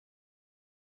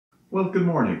Well, good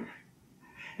morning.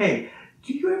 Hey,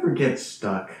 do you ever get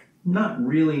stuck not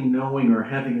really knowing or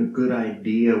having a good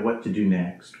idea what to do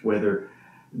next? Whether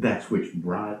that's which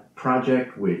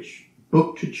project, which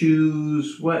book to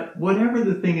choose, whatever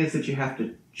the thing is that you have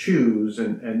to choose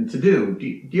and to do. Do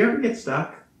you ever get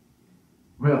stuck?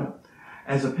 Well,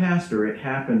 as a pastor, it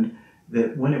happened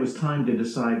that when it was time to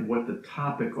decide what the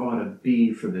topic ought to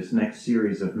be for this next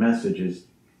series of messages,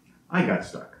 I got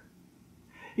stuck.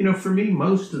 For me,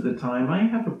 most of the time, I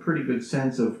have a pretty good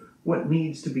sense of what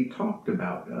needs to be talked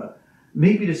about.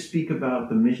 Maybe to speak about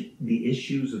the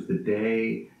issues of the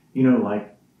day.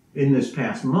 Like in this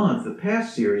past month, the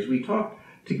past series, we talked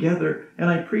together and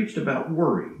I preached about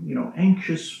worry,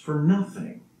 anxious for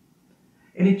nothing.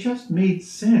 And it just made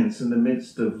sense in the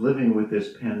midst of living with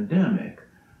this pandemic.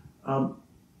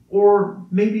 Or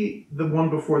maybe the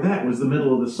one before that was the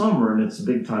middle of the summer and it's a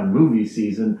big time movie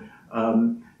season.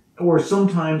 Or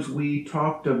sometimes we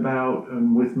talked about,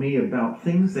 with me, about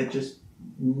things that just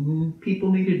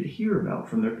people needed to hear about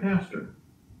from their pastor.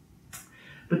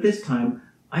 But this time,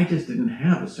 I just didn't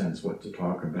have a sense what to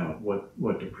talk about,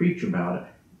 what to preach about.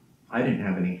 I didn't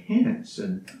have any hints.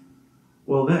 And,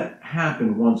 well, that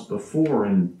happened once before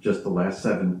in just the last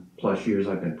 7+ years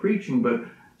I've been preaching. But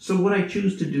so what I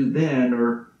choose to do then,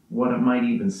 or what I might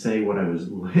even say what I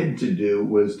was led to do,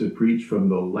 was to preach from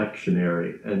the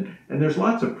lectionary. And there's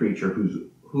lots of preachers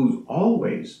who's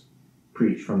always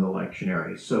preached from the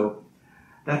lectionary. So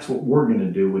that's what we're going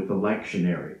to do with the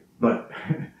lectionary. But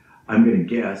I'm going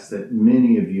to guess that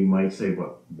many of you might say,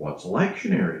 well, what's a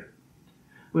lectionary?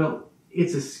 Well,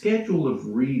 it's a schedule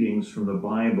of readings from the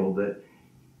Bible that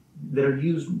are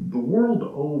used the world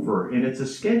over, and it's a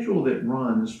schedule that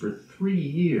runs for 3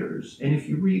 years. And if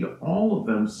you read all of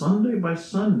them Sunday by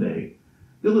Sunday,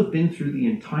 you'll have been through the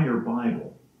entire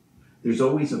Bible. There's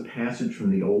always a passage from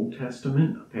the Old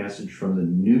Testament, a passage from the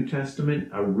New Testament,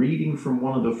 a reading from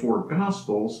one of the 4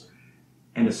 Gospels,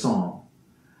 and a psalm.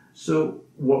 So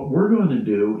what we're going to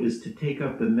do is to take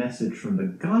up the message from the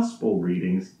Gospel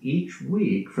readings each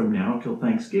week from now till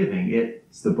Thanksgiving.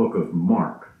 It's the book of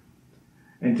Mark.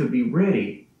 And to be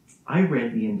ready, I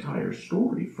read the entire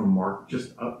story from Mark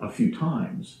just a few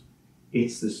times.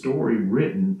 It's the story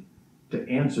written to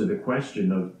answer the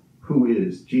question of who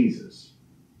is Jesus.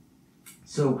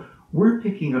 So we're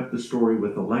picking up the story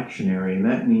with the lectionary, and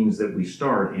that means that we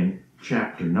start in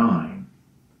chapter 9.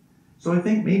 So I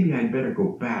think maybe I'd better go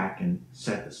back and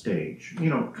set the stage.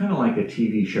 Kind of like a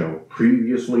TV show.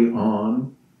 Previously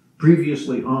on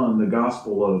the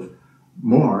Gospel of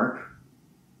Mark,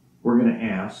 we're going to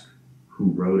ask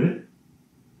who wrote it,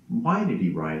 why did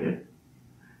he write it,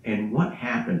 and what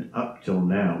happened up till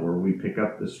now, where we pick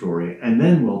up the story. And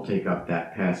then we'll take up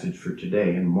that passage for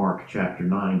today in Mark chapter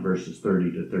 9, verses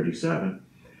 30 to 37.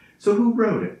 So who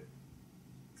wrote it?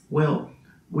 Well,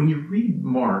 when you read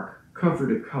Mark cover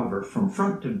to cover, from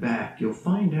front to back, you'll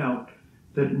find out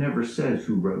that it never says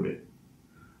who wrote it.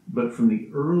 But from the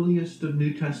earliest of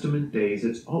New Testament days,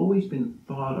 it's always been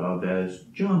thought of as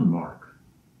John Mark.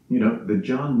 The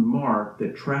John Mark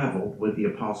that traveled with the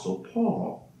Apostle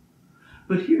Paul.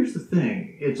 But here's the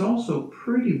thing. It's also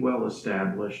pretty well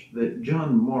established that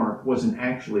John Mark wasn't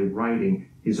actually writing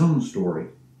his own story.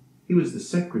 He was the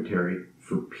secretary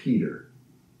for Peter.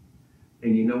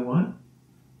 And you know what?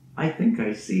 I think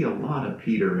I see a lot of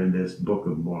Peter in this book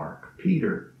of Mark.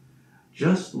 Peter,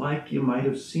 just like you might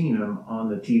have seen him on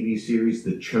the TV series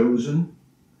The Chosen.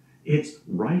 It's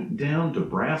right down to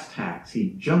brass tacks.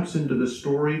 He jumps into the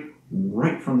story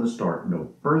right from the start.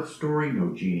 No birth story,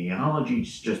 no genealogy,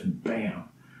 it's just bam.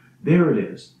 There it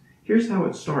is. Here's how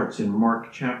it starts in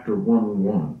Mark chapter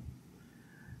 1:1.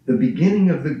 The beginning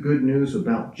of the good news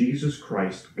about Jesus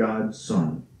Christ, God's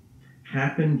Son,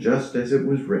 happened just as it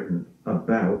was written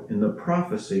about in the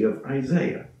prophecy of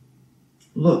Isaiah.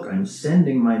 Look, I'm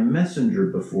sending my messenger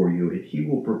before you, and he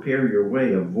will prepare your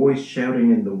way, a voice shouting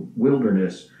in the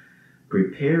wilderness,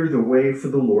 prepare the way for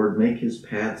the Lord, make his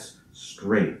paths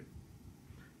straight.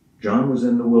 John was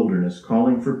in the wilderness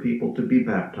calling for people to be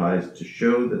baptized to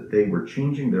show that they were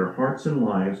changing their hearts and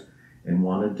lives and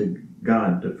wanted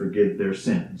God to forgive their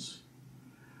sins.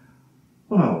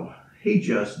 Oh, he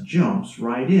just jumps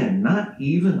right in. Not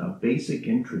even a basic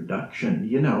introduction,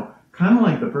 kind of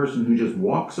like the person who just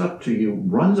walks up to you,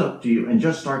 runs up to you, and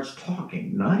just starts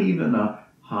talking. Not even a,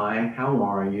 hi, how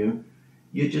are you?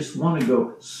 You just want to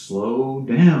go, slow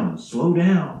down, slow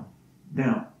down.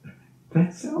 Now,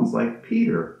 that sounds like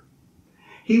Peter.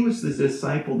 He was the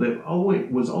disciple that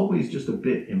was always just a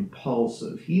bit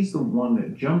impulsive. He's the one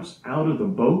that jumps out of the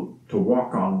boat to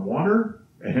walk on water,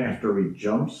 and after he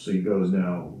jumps, he goes,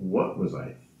 now, what was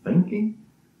I thinking?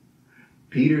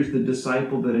 Peter's the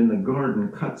disciple that in the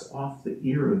garden cuts off the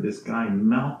ear of this guy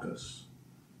Malchus.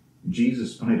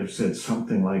 Jesus might have said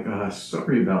something like,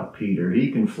 sorry about Peter,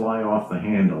 he can fly off the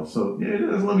handle, so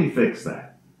let me fix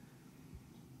that.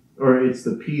 Or it's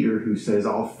the Peter who says,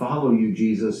 I'll follow you,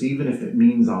 Jesus, even if it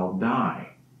means I'll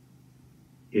die.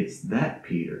 It's that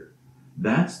Peter.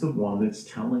 That's the one that's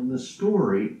telling the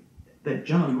story that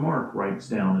John Mark writes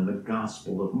down in the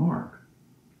Gospel of Mark.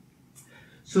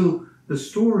 So the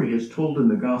story as told in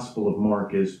the Gospel of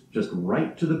Mark is just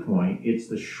right to the point. It's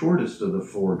the shortest of the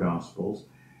four Gospels,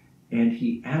 and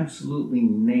he absolutely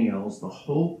nails the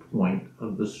whole point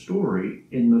of the story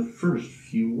in the first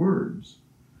few words.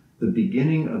 The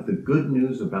beginning of the good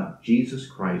news about Jesus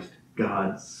Christ,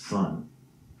 God's Son.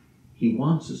 He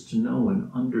wants us to know and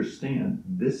understand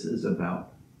this is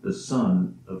about the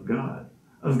Son of God.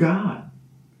 Of God.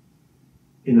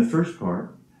 In the first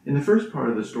part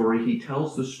of the story, he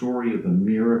tells the story of the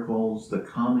miracles, the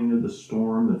calming of the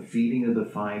storm, the feeding of the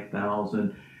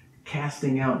 5,000,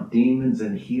 casting out demons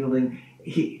and healing.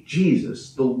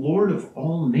 Jesus, the Lord of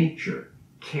all nature,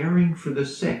 caring for the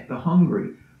sick, the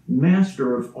hungry,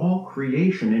 master of all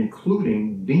creation,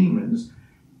 including demons,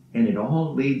 and it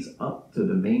all leads up to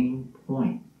the main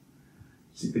point.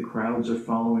 See, the crowds are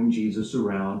following Jesus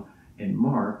around, and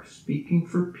Mark, speaking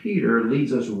for Peter,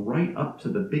 leads us right up to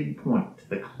the big point, to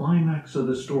the climax of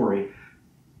the story,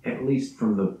 at least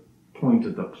from the point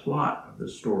of the plot of the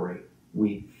story.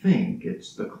 We think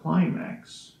it's the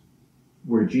climax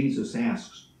where Jesus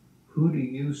asks, who do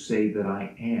you say that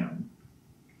I am?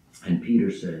 And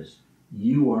Peter says,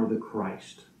 you are the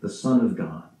Christ, the Son of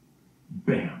God.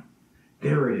 Bam!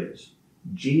 There it is.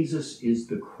 Jesus is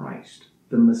the Christ,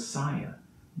 the Messiah,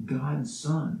 God's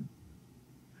Son.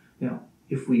 Now,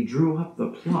 if we drew up the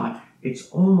plot, it's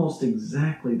almost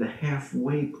exactly the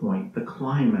halfway point, the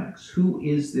climax. Who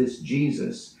is this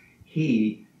Jesus?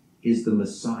 He is the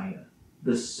Messiah,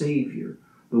 the Savior,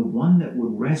 the one that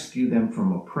would rescue them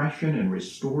from oppression and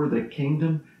restore the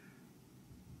kingdom.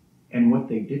 And what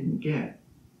they didn't get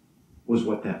was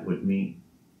what that would mean.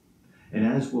 And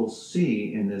as we'll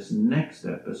see in this next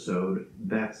episode,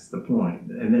 that's the point.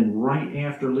 And then right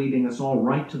after leading us all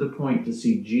right to the point to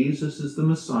see Jesus as the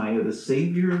Messiah, the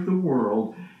Savior of the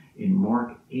world, in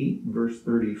Mark 8, verse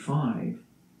 35,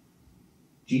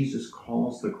 Jesus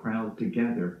calls the crowd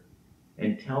together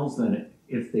and tells them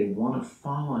if they want to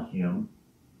follow him,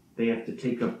 they have to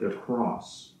take up their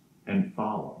cross and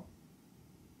follow.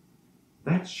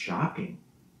 That's shocking.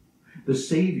 The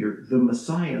Savior, the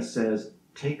Messiah, says,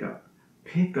 pick up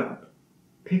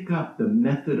the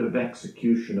method of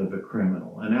execution of a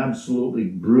criminal, an absolutely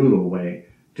brutal way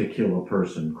to kill a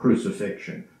person,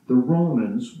 crucifixion. The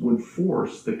Romans would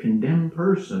force the condemned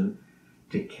person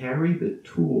to carry the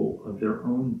tool of their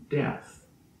own death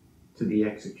to the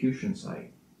execution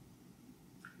site.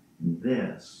 And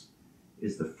this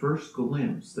is the first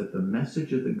glimpse that the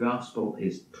message of the gospel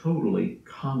is totally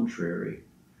contrary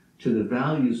to the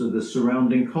values of the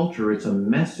surrounding culture. It's a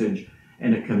message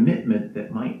and a commitment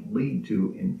that might lead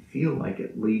to and feel like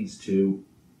it leads to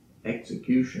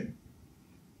execution.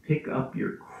 Pick up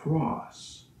your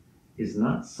cross is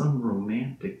not some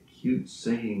romantic, cute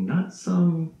saying, not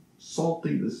some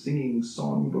Salty the Singing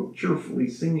Songbook cheerfully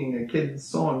singing a kid's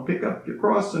song, pick up your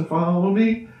cross and follow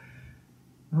me.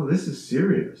 No, this is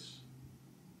serious.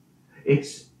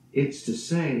 It's to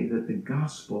say that the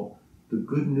gospel, the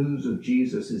good news of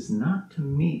Jesus, is not to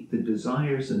meet the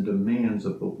desires and demands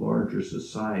of the larger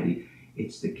society.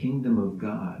 It's the kingdom of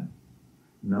God,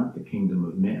 not the kingdom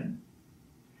of men.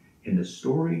 And the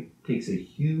story takes a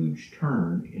huge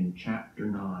turn in chapter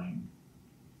 9.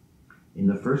 In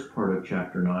the first part of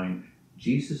chapter 9,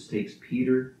 Jesus takes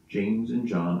Peter, James, and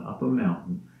John up a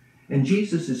mountain, and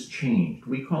Jesus is changed.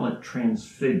 We call it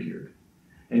transfigured.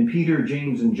 And Peter,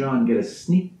 James, and John get a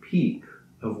sneak peek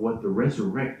of what the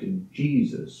resurrected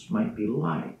Jesus might be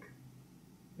like.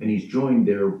 And he's joined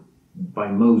there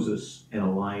by Moses and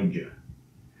Elijah.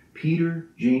 Peter,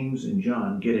 James, and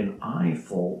John get an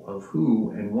eyeful of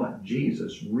who and what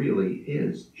Jesus really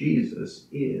is. Jesus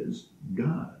is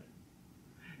God.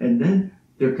 And then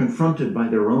they're confronted by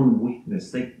their own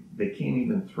weakness. They can't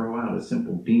even throw out a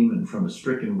simple demon from a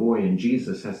stricken boy, and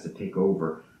Jesus has to take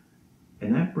over.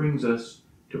 And that brings us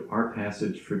to our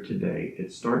passage for today.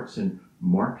 It starts in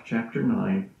Mark chapter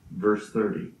 9, verse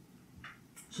 30.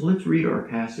 So let's read our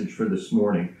passage for this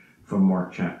morning from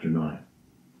Mark chapter 9.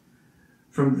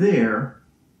 From there,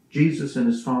 Jesus and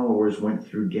his followers went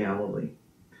through Galilee.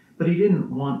 But he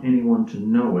didn't want anyone to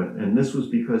know it, and this was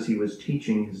because he was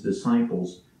teaching his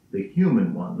disciples, the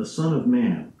human one, the Son of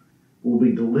Man, will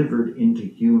be delivered into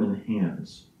human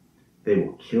hands. They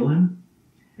will kill him,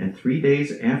 And 3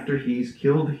 days after he's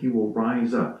killed, he will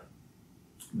rise up.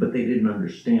 But they didn't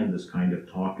understand this kind of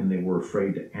talk, and they were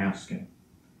afraid to ask him.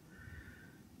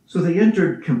 So they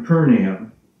entered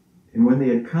Capernaum, and when they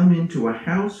had come into a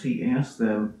house, he asked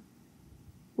them,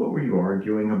 "What were you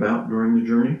arguing about during the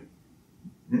journey?"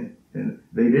 And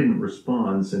they didn't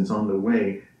respond, since on the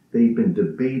way they'd been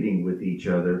debating with each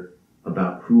other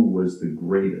about who was the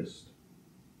greatest.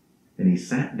 And he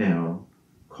sat down,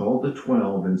 called the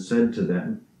 12, and said to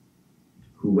them,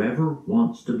 "Whoever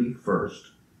wants to be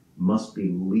first must be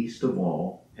least of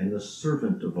all and the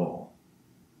servant of all."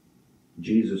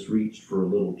 Jesus reached for a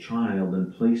little child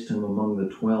and placed him among the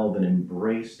 12 and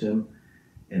embraced him.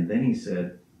 And then he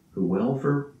said,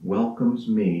 Whoever welcomes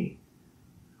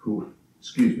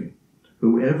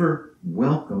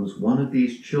one of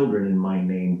these children in my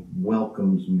name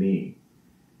welcomes me.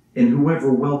 And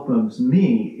whoever welcomes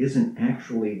me isn't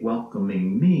actually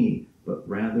welcoming me, but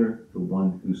rather the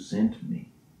one who sent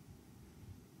me."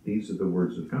 These are the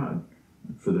words of God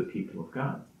for the people of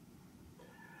God.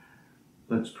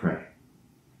 Let's pray.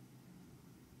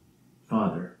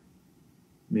 Father,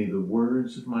 may the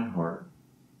words of my heart,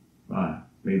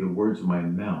 may the words of my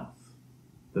mouth,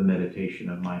 the meditation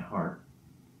of my heart,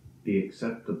 be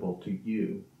acceptable to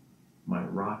you, my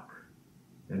rock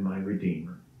and my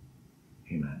redeemer.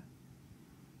 Amen.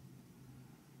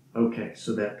 Okay,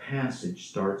 so that passage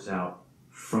starts out,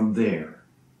 "From there,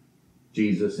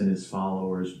 Jesus and his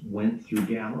followers went through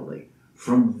Galilee."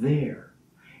 From there.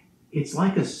 It's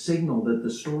like a signal that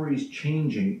the story's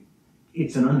changing.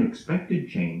 It's an unexpected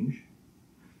change.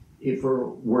 If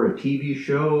it were a TV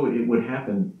show, it would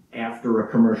happen after a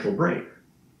commercial break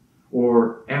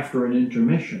or after an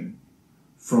intermission.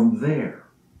 From there.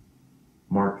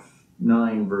 Mark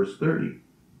 9, verse 30.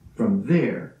 From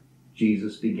there,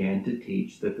 Jesus began to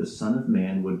teach that the Son of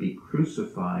Man would be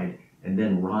crucified and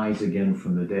then rise again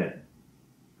from the dead.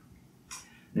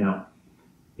 Now,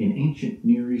 in ancient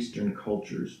Near Eastern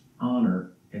cultures,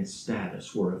 honor and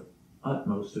status were of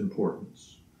utmost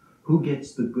importance. Who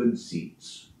gets the good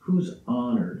seats? Who's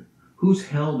honored? Who's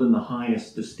held in the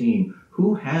highest esteem?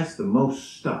 Who has the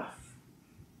most stuff?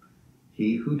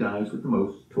 He who dies with the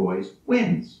most toys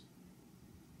wins.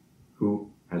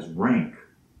 Who has rank,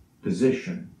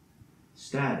 position,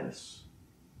 status?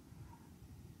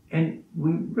 And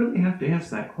we really have to ask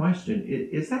that question.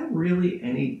 Is that really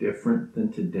any different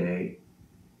than today?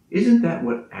 Isn't that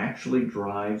what actually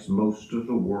drives most of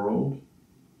the world?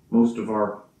 Most of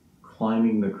our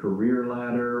climbing the career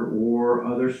ladder or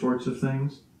other sorts of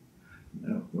things?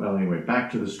 Well, anyway, back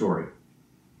to the story.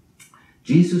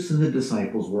 Jesus and the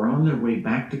disciples were on their way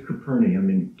back to Capernaum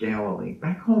in Galilee,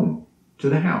 back home to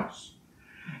the house.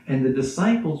 And the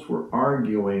disciples were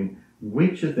arguing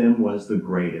which of them was the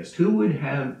greatest, who would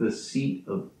have the seat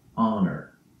of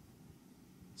honor.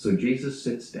 So Jesus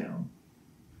sits down.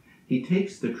 He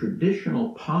takes the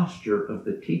traditional posture of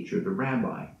the teacher, the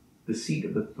rabbi, the seat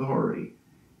of authority,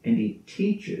 and he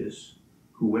teaches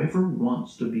whoever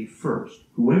wants to be first,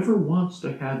 whoever wants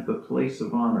to have the place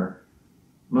of honor,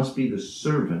 must be the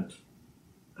servant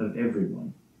of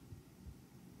everyone.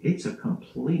 It's a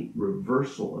complete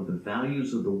reversal of the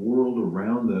values of the world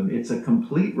around them. It's a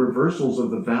complete reversal of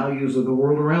the values of the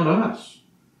world around us.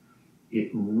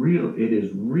 It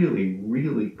is really,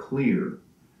 really clear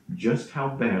just how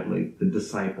badly the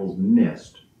disciples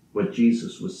missed what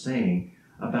Jesus was saying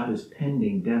about his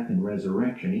pending death and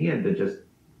resurrection. He had to just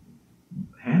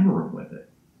hammer him with it.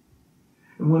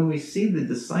 And when we see the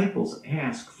disciples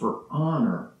ask for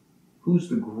honor, who's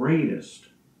the greatest,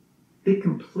 they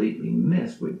completely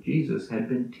miss what Jesus had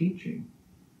been teaching.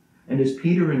 And as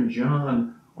Peter and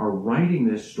John are writing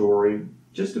this story,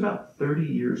 just about 30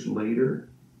 years later,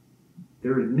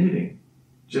 they're admitting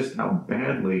just how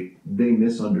badly they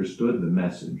misunderstood the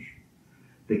message.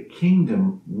 The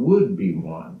kingdom would be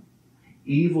won.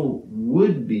 Evil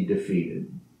would be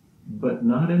defeated, but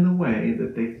not in the way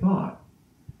that they thought,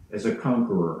 as a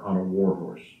conqueror on a war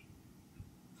horse.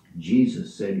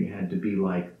 Jesus said you had to be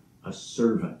like a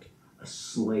servant, a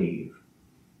slave,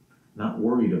 not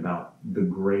worried about the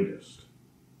greatest.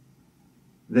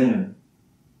 Then,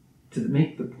 to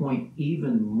make the point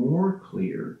even more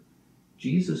clear,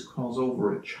 Jesus calls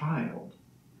over a child,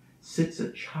 sits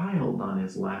a child on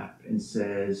his lap, and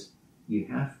says, you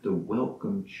have to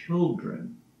welcome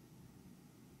children.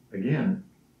 Again,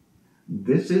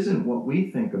 this isn't what we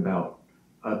think about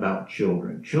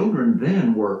children. Children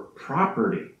then were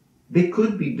property. They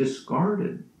could be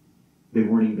discarded. They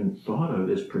weren't even thought of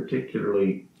as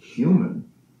particularly human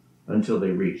until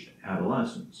they reached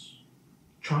adolescence,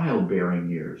 childbearing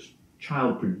years,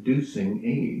 child-producing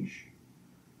age.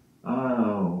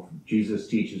 Oh, Jesus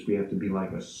teaches we have to be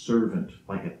like a servant,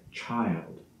 like a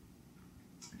child.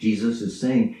 Jesus is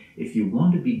saying, if you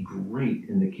want to be great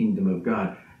in the kingdom of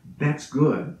God, that's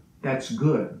good. That's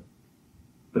good.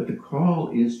 But the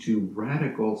call is to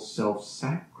radical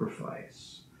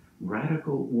self-sacrifice,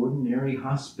 radical ordinary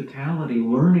hospitality,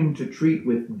 learning to treat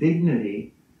with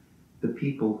dignity the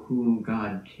people whom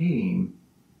God came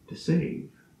to save,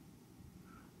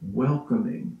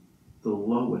 welcoming the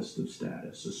lowest of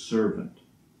status, a servant.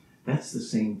 That's the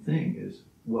same thing as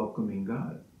welcoming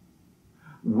God.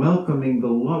 Welcoming the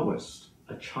lowest,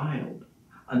 a child,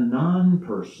 a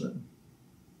non-person,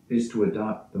 is to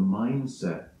adopt the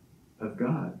mindset of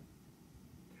God.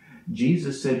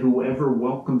 Jesus said, whoever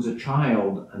welcomes a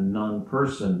child, a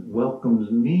non-person,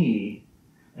 welcomes me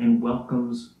and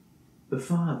welcomes the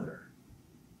Father.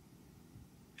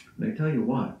 And I tell you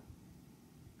what,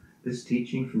 this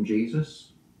teaching from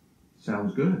Jesus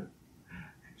sounds good,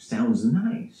 sounds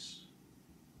nice.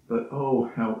 But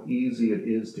oh, how easy it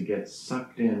is to get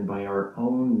sucked in by our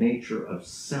own nature of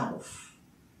self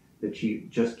that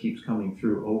just keeps coming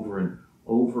through over and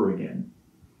over again.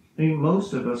 I mean,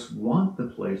 most of us want the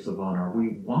place of honor. We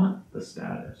want the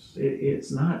status.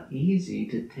 It's not easy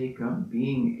to take up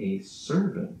being a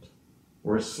servant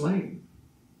or a slave.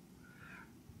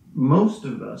 Most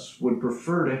of us would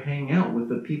prefer to hang out with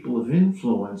the people of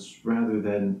influence rather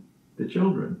than the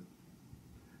children.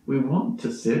 We want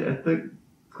to sit at the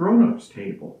grown-ups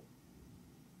table.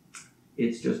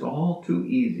 It's just all too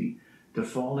easy to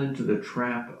fall into the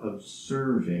trap of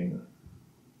serving,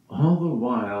 all the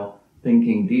while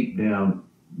thinking deep down,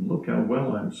 look how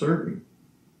well I'm serving.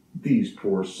 These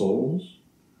poor souls,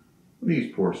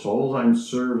 I'm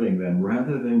serving them,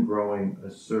 rather than growing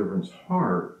a servant's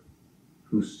heart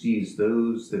who sees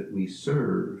those that we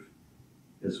serve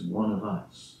as one of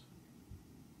us.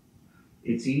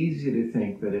 It's easy to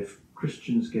think that if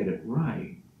Christians get it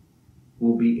right,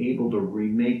 we'll be able to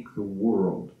remake the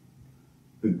world,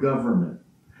 the government,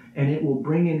 and it will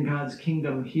bring in God's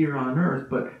kingdom here on earth,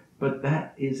 but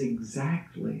that is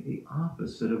exactly the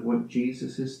opposite of what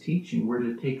Jesus is teaching. We're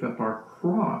to take up our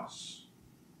cross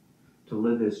to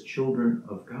live as children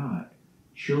of God,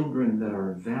 children that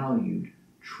are valued,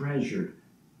 treasured,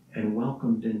 and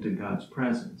welcomed into God's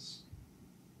presence.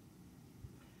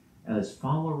 As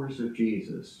followers of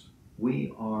Jesus,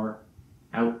 we are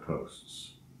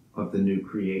outposts of the new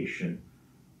creation.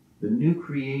 The new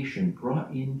creation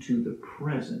brought into the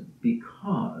present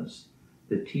because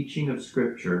the teaching of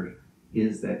Scripture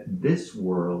is that this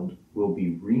world will be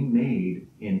remade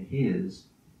in His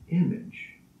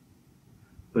image.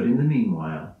 But in the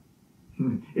meanwhile,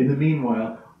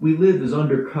 we live as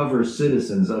undercover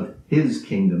citizens of His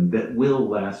kingdom that will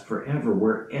last forever,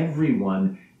 where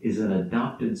everyone is an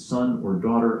adopted son or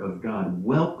daughter of God,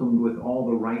 welcomed with all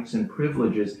the rights and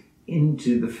privileges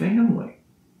into the family.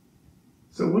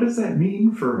 So what does that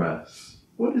mean for us?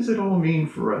 What does it all mean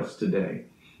for us today?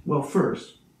 Well,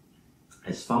 first,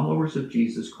 as followers of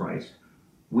Jesus Christ,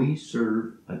 we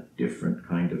serve a different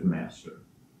kind of master.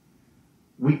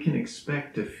 We can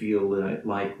expect to feel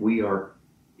like we are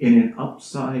in an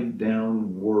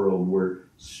upside-down world. We're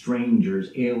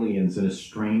strangers, aliens in a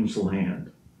strange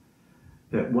land.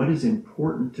 That what is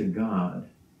important to God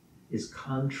is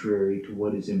contrary to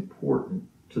what is important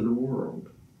to the world.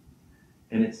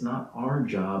 And it's not our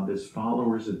job as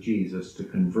followers of Jesus to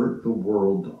convert the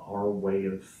world to our way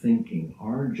of thinking.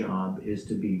 Our job is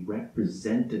to be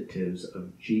representatives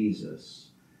of Jesus,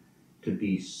 to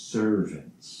be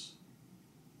servants.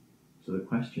 So the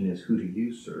question is, who do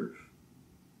you serve?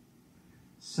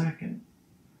 Second,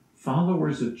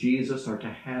 followers of Jesus are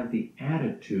to have the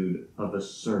attitude of a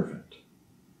servant.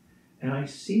 And I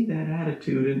see that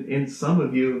attitude in some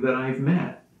of you that I've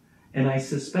met. And I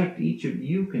suspect each of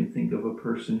you can think of a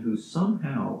person who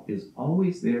somehow is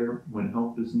always there when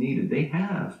help is needed. They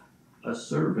have a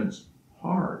servant's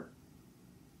heart.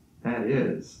 That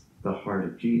is the heart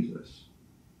of Jesus.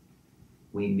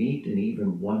 We meet and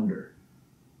even wonder,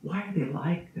 why are they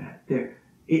like that?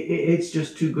 It's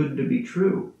just too good to be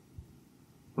true.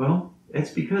 Well,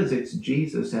 it's because it's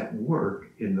Jesus at work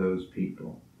in those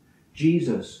people.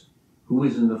 Jesus, who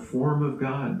is in the form of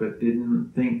God but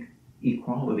didn't think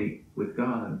equality with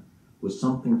God was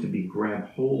something to be grabbed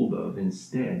hold of.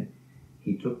 Instead,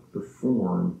 he took the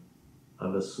form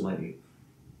of a slave.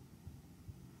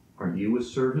 Are you a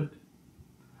servant?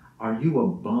 Are you a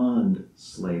bond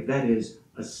slave? That is,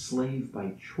 a slave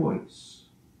by choice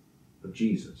of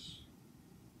Jesus.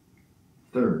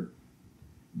 Third,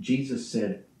 Jesus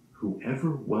said,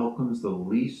 whoever welcomes the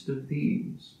least of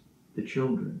these, the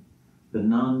children, the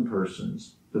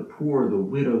non-persons, the poor, the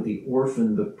widow, the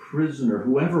orphan, the prisoner,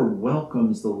 whoever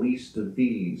welcomes the least of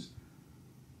these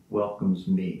welcomes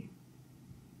me.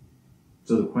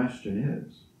 So the question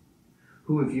is,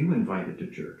 who have you invited to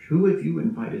church? Who have you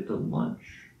invited to lunch?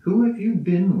 Who have you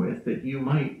been with that you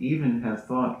might even have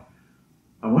thought,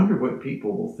 I wonder what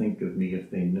people will think of me if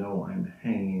they know I'm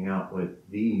hanging out with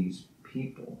these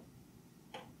people?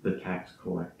 The tax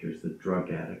collectors, the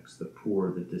drug addicts, the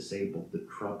poor, the disabled, the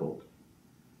troubled.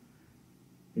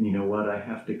 And you know what? I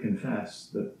have to confess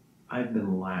that I've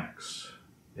been lax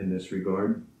in this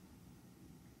regard.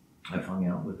 I've hung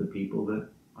out with the people that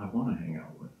I want to hang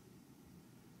out with.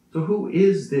 So who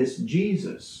is this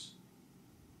Jesus?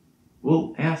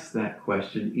 We'll ask that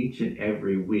question each and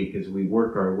every week as we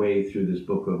work our way through this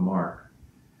book of Mark.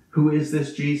 Who is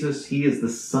this Jesus? He is the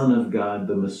Son of God,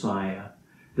 the Messiah,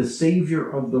 the Savior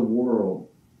of the world.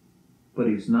 But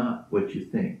he's not what you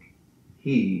think.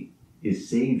 He is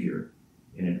Savior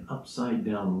in an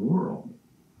upside-down world,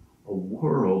 a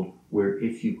world where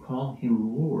if you call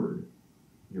him Lord,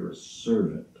 you're a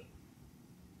servant.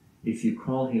 If you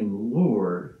call him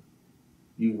Lord,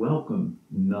 you welcome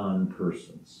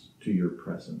non-persons to your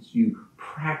presence. You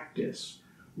practice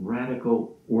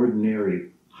radical,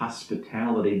 ordinary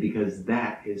hospitality because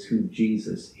that is who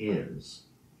Jesus is.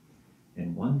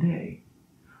 And one day,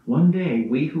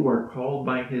 we who are called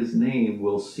by his name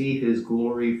will see his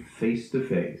glory face to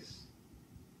face.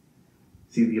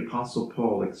 See, the Apostle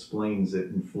Paul explains it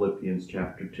in Philippians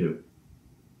chapter 2.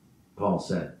 Paul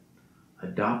said,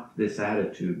 adopt this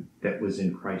attitude that was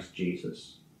in Christ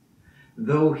Jesus.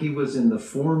 Though he was in the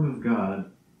form of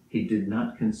God, he did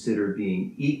not consider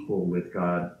being equal with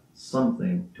God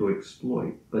something to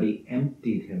exploit, but he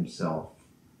emptied himself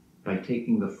by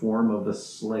taking the form of a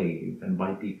slave and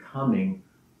by becoming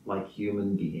like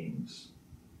human beings.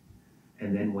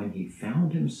 And then when he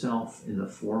found himself in the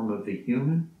form of a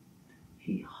human,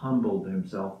 he humbled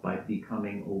himself by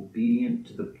becoming obedient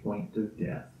to the point of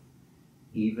death,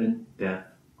 even death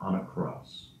on a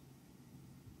cross.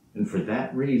 And for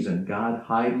that reason, God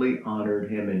highly honored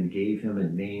him and gave him a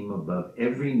name above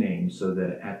every name, so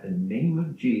that at the name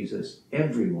of Jesus,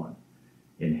 everyone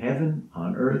in heaven,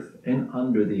 on earth, and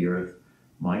under the earth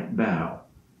might bow,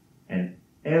 and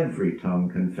every tongue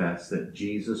confess that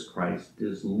Jesus Christ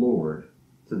is Lord,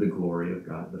 to the glory of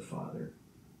God the Father.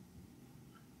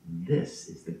 This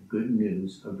is the good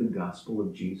news of the gospel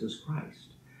of Jesus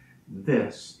Christ.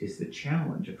 This is the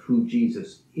challenge of who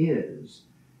Jesus is,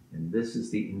 and this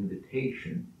is the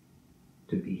invitation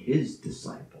to be his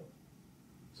disciple.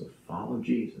 So follow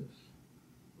Jesus.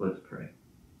 Let's pray.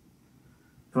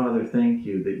 Father, thank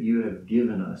you that you have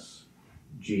given us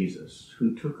Jesus,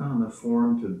 who took on the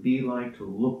form to be like, to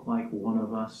look like one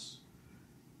of us,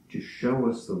 to show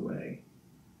us the way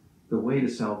to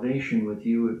salvation with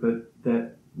you, but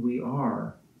that we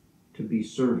are to be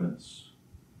servants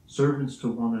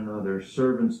to one another,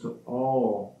 servants to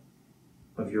all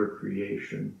of your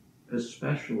creation,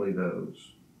 especially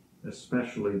those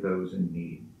in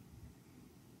need.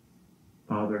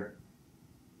 Father,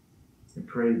 I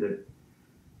pray that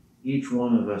each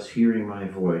one of us hearing my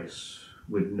voice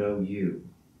would know you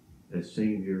as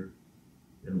Savior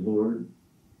and Lord,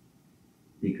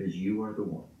 because you are the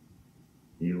one.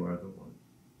 You are the one.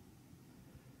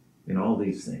 In all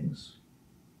these things,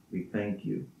 we thank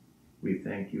you. We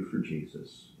thank you for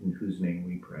Jesus, in whose name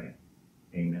we pray.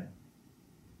 Amen.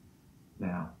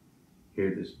 Now,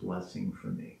 hear this blessing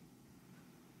from me.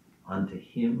 Unto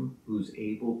him who's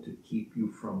able to keep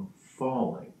you from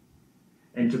falling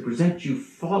and to present you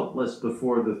faultless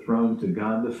before the throne, to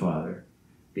God the Father,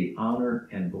 be honor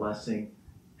and blessing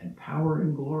and power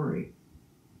and glory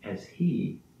as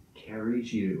he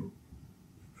carries you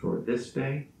for this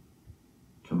day,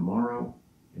 tomorrow,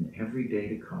 and every day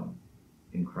to come.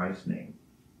 In Christ's name,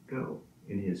 go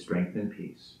in his strength and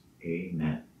peace.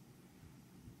 Amen.